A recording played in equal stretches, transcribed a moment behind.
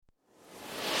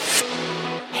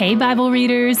Hey, Bible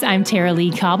readers, I'm Tara Lee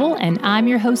Cobble, and I'm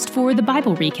your host for the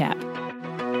Bible Recap.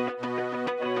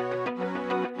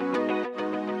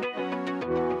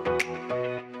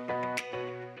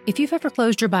 If you've ever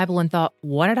closed your Bible and thought,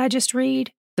 what did I just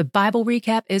read? The Bible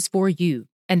Recap is for you.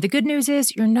 And the good news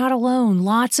is you're not alone.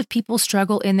 Lots of people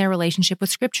struggle in their relationship with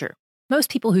Scripture.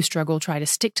 Most people who struggle try to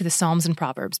stick to the Psalms and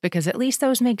Proverbs because at least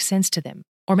those make sense to them.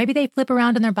 Or maybe they flip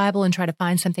around in their Bible and try to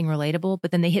find something relatable,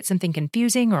 but then they hit something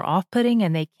confusing or off-putting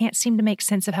and they can't seem to make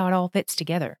sense of how it all fits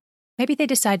together. Maybe they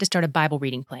decide to start a Bible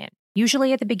reading plan,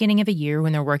 usually at the beginning of a year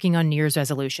when they're working on New Year's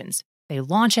resolutions. They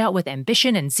launch out with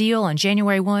ambition and zeal on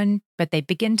January 1, but they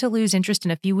begin to lose interest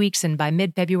in a few weeks, and by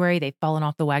mid-February, they've fallen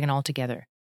off the wagon altogether.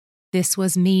 This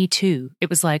was me too. It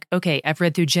was like, okay, I've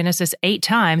read through Genesis 8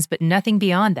 times, but nothing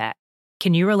beyond that.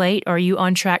 Can you relate? Are you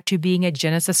on track to being a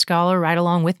Genesis scholar right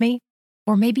along with me?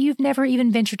 Or maybe you've never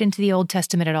even ventured into the Old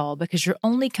Testament at all because you're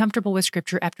only comfortable with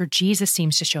Scripture after Jesus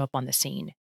seems to show up on the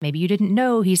scene. Maybe you didn't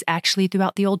know he's actually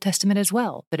throughout the Old Testament as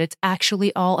well, but it's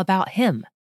actually all about him.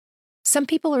 Some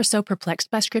people are so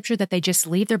perplexed by Scripture that they just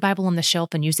leave their Bible on the shelf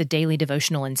and use a daily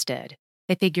devotional instead.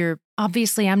 They figure,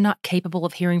 obviously I'm not capable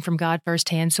of hearing from God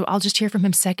firsthand, so I'll just hear from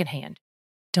him secondhand.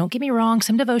 Don't get me wrong,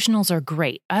 some devotionals are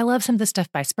great. I love some of the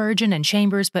stuff by Spurgeon and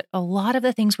Chambers, but a lot of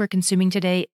the things we're consuming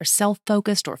today are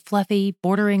self-focused or fluffy,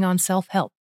 bordering on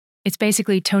self-help. It's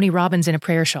basically Tony Robbins in a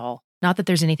prayer shawl. Not that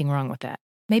there's anything wrong with that.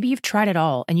 Maybe you've tried it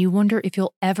all and you wonder if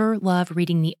you'll ever love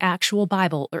reading the actual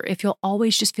Bible or if you'll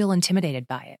always just feel intimidated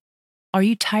by it. Are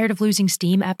you tired of losing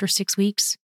steam after 6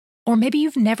 weeks? Or maybe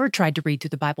you've never tried to read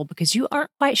through the Bible because you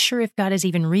aren't quite sure if God is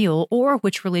even real or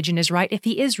which religion is right if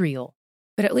he is real.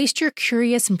 But at least you're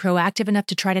curious and proactive enough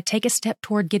to try to take a step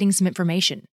toward getting some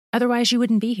information. Otherwise, you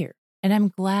wouldn't be here. And I'm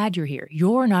glad you're here.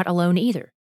 You're not alone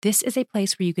either. This is a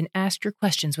place where you can ask your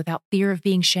questions without fear of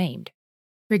being shamed.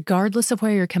 Regardless of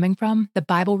where you're coming from, the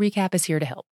Bible Recap is here to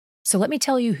help. So let me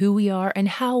tell you who we are and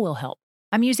how we'll help.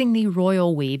 I'm using the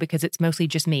royal we because it's mostly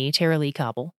just me, Tara Lee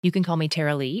Cobble. You can call me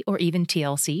Tara Lee or even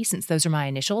TLC since those are my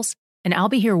initials. And I'll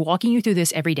be here walking you through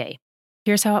this every day.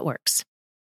 Here's how it works.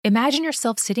 Imagine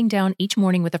yourself sitting down each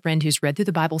morning with a friend who's read through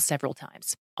the Bible several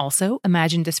times. Also,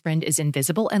 imagine this friend is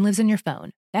invisible and lives in your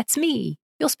phone. That's me.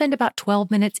 You'll spend about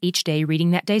 12 minutes each day reading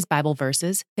that day's Bible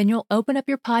verses. Then you'll open up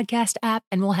your podcast app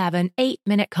and we'll have an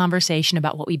 8-minute conversation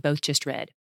about what we both just read.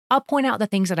 I'll point out the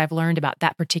things that I've learned about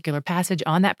that particular passage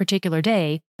on that particular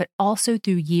day, but also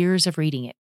through years of reading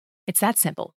it. It's that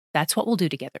simple. That's what we'll do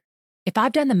together. If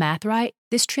I've done the math right,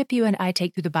 this trip you and I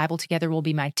take through the Bible together will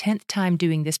be my 10th time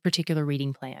doing this particular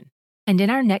reading plan. And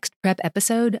in our next prep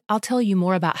episode, I'll tell you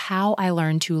more about how I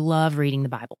learned to love reading the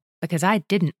Bible, because I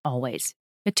didn't always.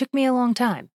 It took me a long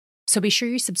time. So be sure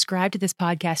you subscribe to this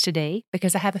podcast today,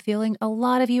 because I have a feeling a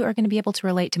lot of you are going to be able to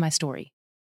relate to my story.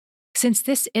 Since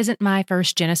this isn't my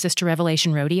first Genesis to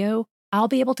Revelation rodeo, I'll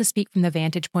be able to speak from the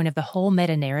vantage point of the whole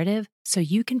meta-narrative so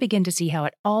you can begin to see how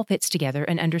it all fits together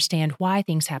and understand why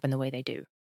things happen the way they do.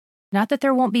 Not that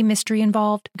there won't be mystery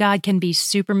involved. God can be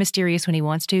super mysterious when he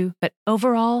wants to, but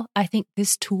overall, I think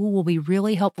this tool will be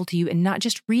really helpful to you in not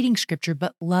just reading Scripture,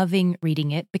 but loving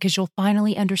reading it because you'll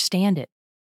finally understand it.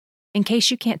 In case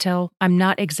you can't tell, I'm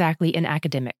not exactly an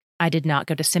academic. I did not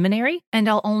go to seminary, and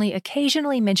I'll only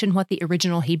occasionally mention what the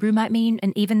original Hebrew might mean,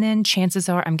 and even then, chances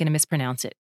are I'm going to mispronounce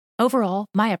it. Overall,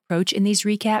 my approach in these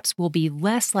recaps will be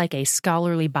less like a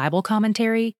scholarly Bible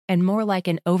commentary and more like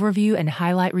an overview and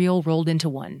highlight reel rolled into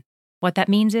one. What that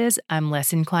means is I'm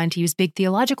less inclined to use big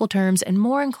theological terms and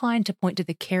more inclined to point to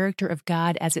the character of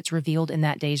God as it's revealed in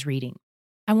that day's reading.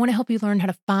 I want to help you learn how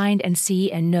to find and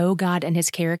see and know God and his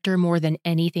character more than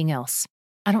anything else.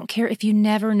 I don't care if you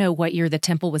never know what year the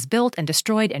temple was built and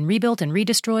destroyed and rebuilt and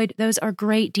redestroyed. Those are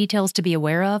great details to be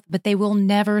aware of, but they will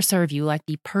never serve you like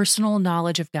the personal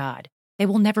knowledge of God. They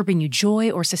will never bring you joy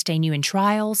or sustain you in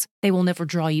trials. They will never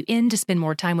draw you in to spend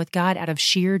more time with God out of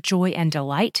sheer joy and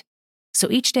delight. So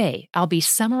each day, I'll be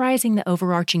summarizing the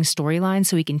overarching storyline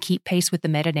so we can keep pace with the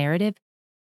meta-narrative.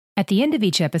 At the end of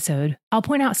each episode, I'll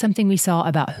point out something we saw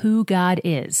about who God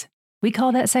is. We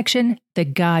call that section the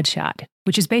God Shot,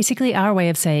 which is basically our way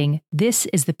of saying, this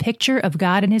is the picture of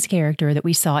God and his character that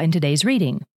we saw in today's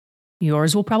reading.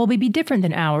 Yours will probably be different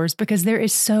than ours because there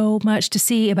is so much to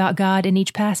see about God in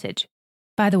each passage.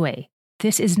 By the way,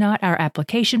 this is not our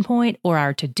application point or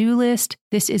our to-do list.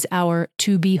 This is our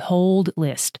to-behold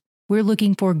list. We're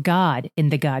looking for God in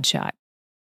the God Shot.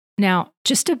 Now,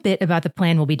 just a bit about the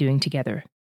plan we'll be doing together.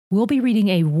 We'll be reading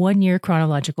a 1-year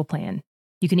chronological plan.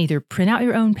 You can either print out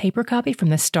your own paper copy from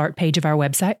the start page of our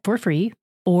website for free,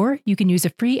 or you can use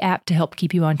a free app to help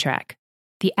keep you on track.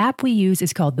 The app we use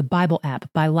is called the Bible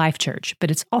app by Life Church,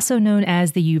 but it's also known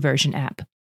as the YouVersion app.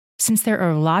 Since there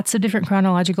are lots of different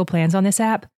chronological plans on this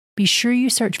app, be sure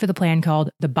you search for the plan called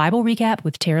The Bible Recap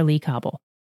with Tara Lee Cobble.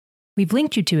 We've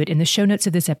linked you to it in the show notes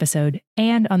of this episode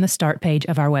and on the start page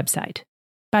of our website.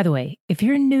 By the way, if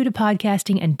you're new to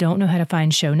podcasting and don't know how to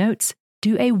find show notes,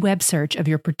 do a web search of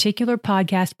your particular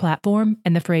podcast platform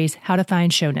and the phrase "how to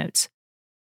find show notes."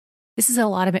 This is a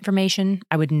lot of information.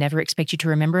 I would never expect you to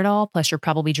remember it all, plus you're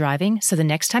probably driving. So the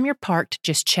next time you're parked,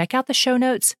 just check out the show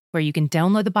notes where you can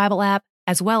download the Bible app,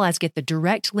 as well as get the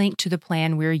direct link to the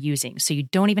plan we're using, so you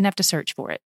don't even have to search for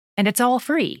it. And it's all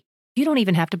free. You don't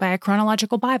even have to buy a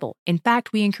chronological Bible. In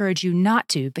fact, we encourage you not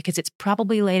to because it's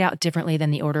probably laid out differently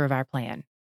than the order of our plan.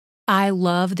 I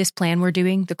love this plan we're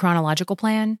doing, the chronological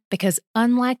plan, because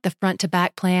unlike the front to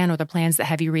back plan or the plans that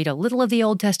have you read a little of the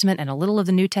Old Testament and a little of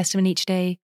the New Testament each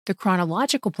day, the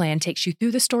chronological plan takes you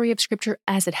through the story of Scripture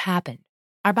as it happened.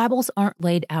 Our Bibles aren't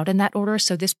laid out in that order,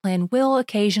 so this plan will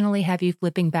occasionally have you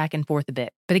flipping back and forth a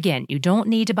bit. But again, you don't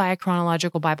need to buy a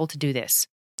chronological Bible to do this.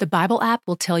 The Bible app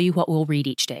will tell you what we'll read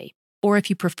each day. Or if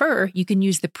you prefer, you can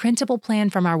use the printable plan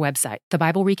from our website,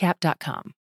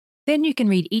 thebiblerecap.com. Then you can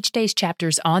read each day's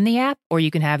chapters on the app, or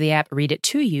you can have the app read it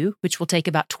to you, which will take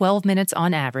about 12 minutes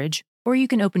on average, or you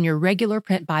can open your regular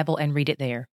print Bible and read it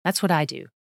there. That's what I do.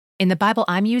 In the Bible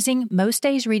I'm using, most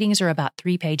days' readings are about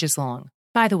 3 pages long.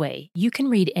 By the way, you can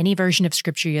read any version of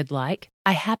Scripture you'd like.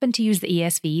 I happen to use the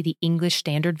ESV, the English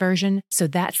Standard Version, so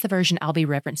that's the version I'll be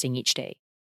referencing each day.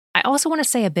 I also want to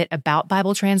say a bit about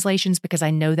Bible translations because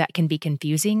I know that can be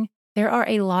confusing. There are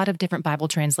a lot of different Bible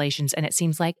translations, and it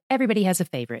seems like everybody has a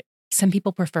favorite. Some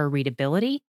people prefer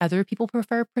readability, other people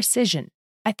prefer precision.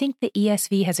 I think the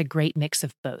ESV has a great mix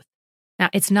of both. Now,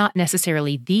 it's not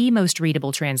necessarily the most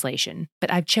readable translation,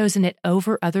 but I've chosen it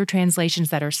over other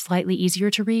translations that are slightly easier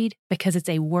to read because it's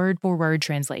a word-for-word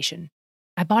translation.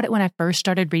 I bought it when I first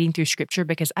started reading through Scripture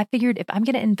because I figured if I'm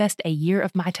going to invest a year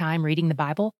of my time reading the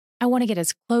Bible, I want to get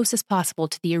as close as possible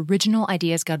to the original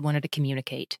ideas God wanted to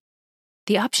communicate.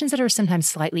 The options that are sometimes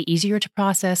slightly easier to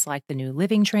process, like the New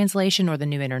Living Translation or the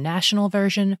New International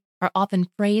Version, are often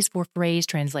phrase-for-phrase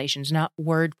translations, not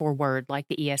word-for-word like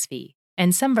the ESV.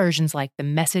 And some versions, like the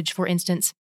Message, for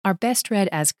instance, are best read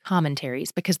as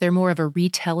commentaries because they're more of a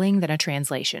retelling than a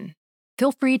translation.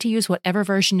 Feel free to use whatever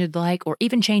version you'd like or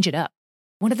even change it up.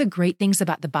 One of the great things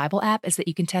about the Bible app is that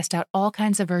you can test out all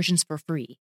kinds of versions for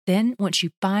free. Then, once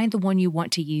you find the one you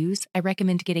want to use, I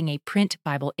recommend getting a print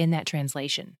Bible in that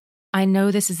translation. I know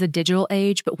this is the digital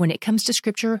age, but when it comes to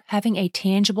Scripture, having a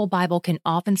tangible Bible can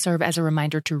often serve as a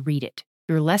reminder to read it.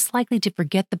 You're less likely to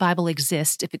forget the Bible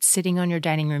exists if it's sitting on your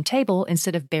dining room table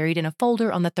instead of buried in a folder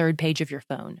on the 3rd page of your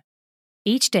phone.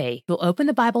 Each day, you'll open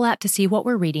the Bible app to see what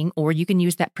we're reading, or you can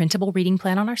use that printable reading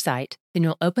plan on our site. Then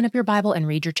you'll open up your Bible and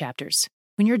read your chapters.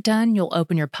 When you're done, you'll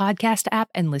open your podcast app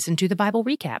and listen to the Bible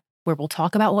Recap, where we'll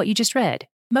talk about what you just read.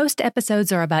 Most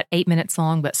episodes are about 8 minutes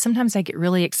long, but sometimes I get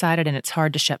really excited and it's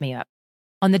hard to shut me up.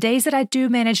 On the days that I do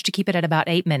manage to keep it at about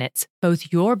 8 minutes,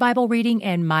 both your Bible reading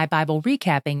and my Bible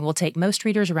recapping will take most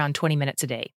readers around 20 minutes a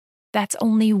day. That's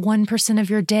only 1% of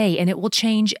your day, and it will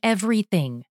change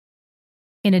everything.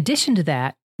 In addition to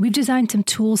that, we've designed some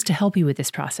tools to help you with this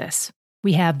process.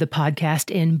 We have the podcast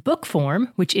in book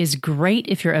form, which is great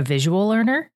if you're a visual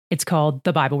learner. It's called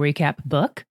the Bible Recap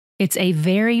Book. It's a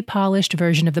very polished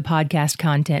version of the podcast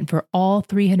content for all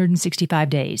 365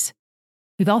 days.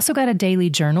 We've also got a daily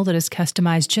journal that is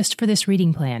customized just for this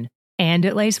reading plan, and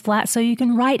it lays flat so you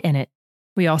can write in it.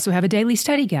 We also have a daily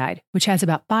study guide, which has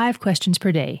about 5 questions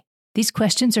per day. These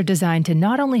questions are designed to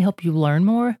not only help you learn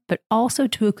more, but also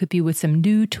to equip you with some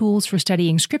new tools for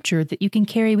studying Scripture that you can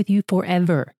carry with you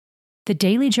forever. The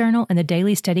daily journal and the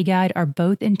daily study guide are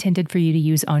both intended for you to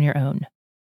use on your own.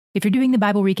 If you're doing the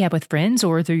Bible Recap with friends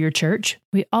or through your church,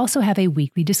 we also have a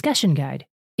weekly discussion guide.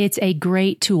 It's a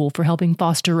great tool for helping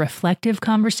foster reflective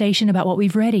conversation about what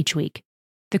we've read each week.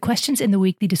 The questions in the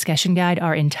weekly discussion guide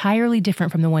are entirely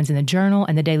different from the ones in the journal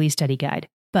and the daily study guide,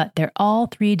 but they're all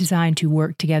 3 designed to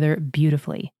work together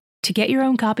beautifully. To get your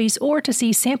own copies or to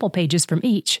see sample pages from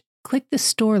each, click the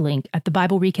store link at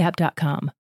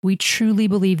thebiblerecap.com. We truly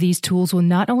believe these tools will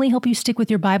not only help you stick with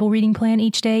your Bible reading plan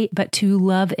each day, but to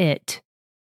love it.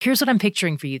 Here's what I'm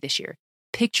picturing for you this year.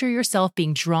 Picture yourself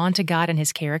being drawn to God and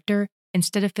His character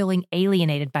instead of feeling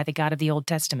alienated by the God of the Old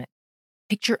Testament.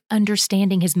 Picture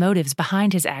understanding His motives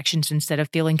behind His actions instead of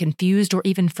feeling confused or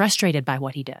even frustrated by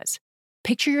what He does.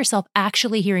 Picture yourself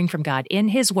actually hearing from God in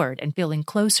His Word and feeling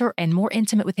closer and more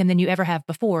intimate with Him than you ever have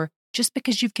before, just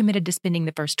because you've committed to spending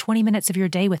the first 20 minutes of your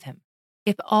day with Him.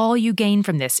 If all you gain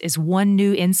from this is one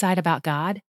new insight about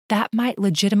God, that might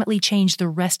legitimately change the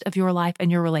rest of your life and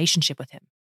your relationship with Him.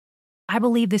 I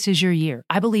believe this is your year.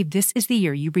 I believe this is the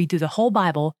year you read through the whole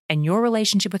Bible and your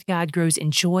relationship with God grows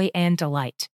in joy and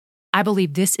delight. I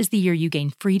believe this is the year you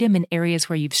gain freedom in areas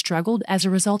where you've struggled as a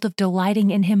result of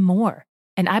delighting in Him more.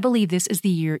 And I believe this is the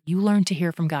year you learn to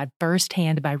hear from God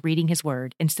firsthand by reading His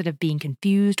Word instead of being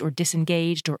confused or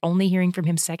disengaged or only hearing from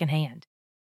Him secondhand.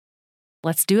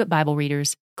 Let's do it, Bible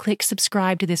readers. Click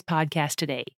subscribe to this podcast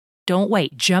today. Don't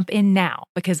wait. Jump in now,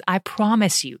 because I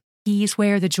promise you, He's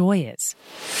where the joy is.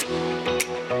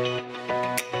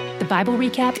 The Bible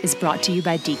Recap is brought to you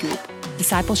by D Group,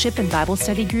 discipleship and Bible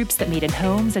study groups that meet in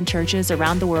homes and churches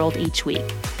around the world each week.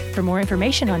 For more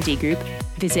information on D Group,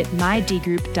 visit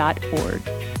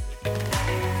mydgroup.org.